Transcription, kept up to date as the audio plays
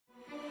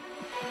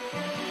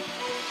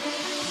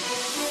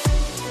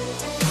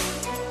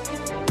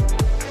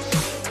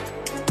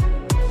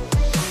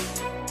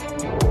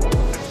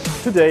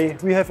Today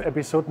we have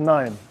episode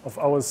 9 of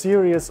our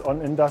series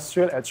on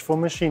Industrial Edge for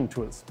machine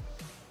tools.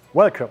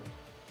 Welcome!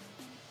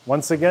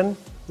 Once again,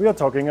 we are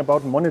talking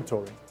about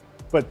monitoring,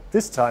 but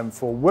this time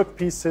for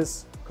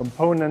workpieces,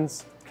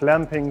 components,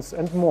 clampings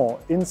and more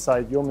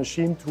inside your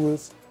machine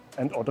tools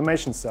and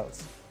automation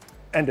cells.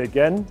 And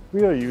again,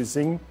 we are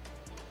using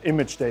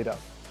image data.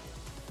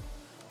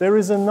 There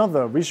is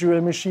another visual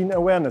machine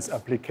awareness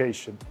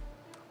application,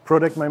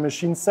 Protect My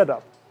Machine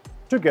Setup,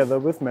 together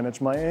with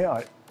Manage My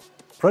AI.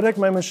 Protect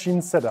My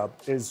Machine Setup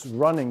is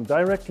running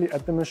directly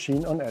at the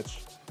machine on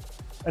Edge,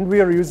 and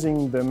we are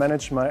using the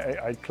Manage My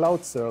AI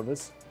cloud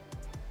service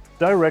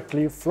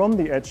directly from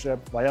the Edge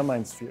app via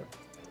MindSphere.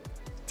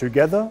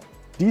 Together,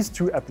 these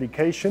two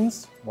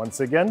applications,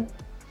 once again,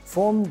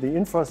 form the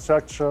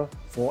infrastructure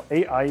for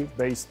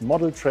AI-based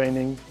model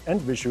training and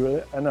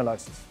visual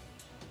analysis.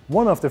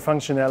 One of the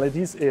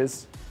functionalities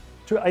is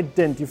to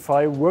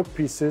identify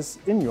workpieces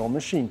in your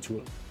machine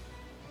tool.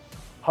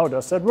 How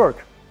does that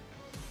work?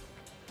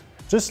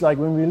 Just like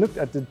when we looked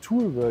at the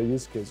toolware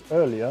use case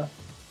earlier,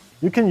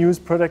 you can use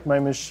Protect My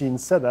Machine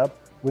Setup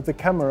with the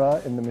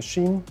camera in the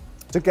machine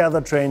to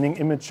gather training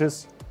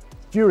images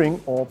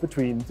during or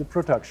between the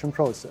production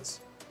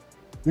process.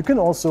 You can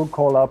also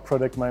call up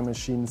Protect My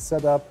Machine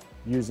Setup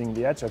using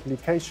the Edge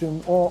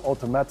application or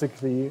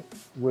automatically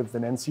with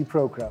an NC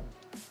program.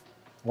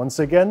 Once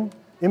again,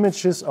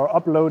 images are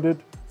uploaded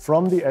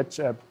from the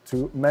Edge app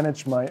to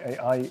Manage My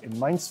AI in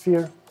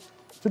MindSphere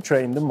to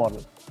train the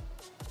model.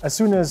 As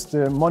soon as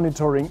the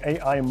monitoring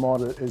AI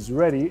model is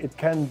ready, it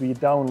can be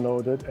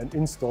downloaded and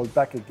installed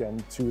back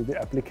again to the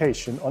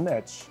application on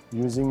Edge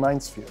using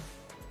MindSphere.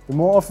 The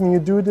more often you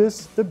do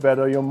this, the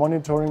better your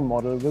monitoring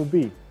model will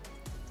be.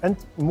 And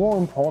more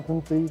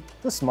importantly,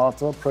 the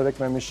smarter Protect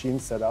My Machine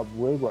Setup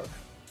will work.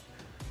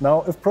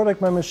 Now, if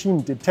Protect My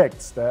Machine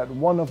detects that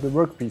one of the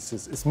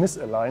workpieces is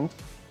misaligned,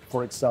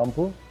 for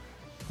example,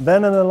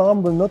 then an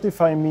alarm will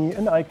notify me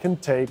and I can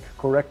take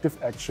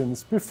corrective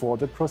actions before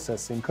the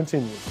processing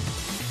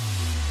continues.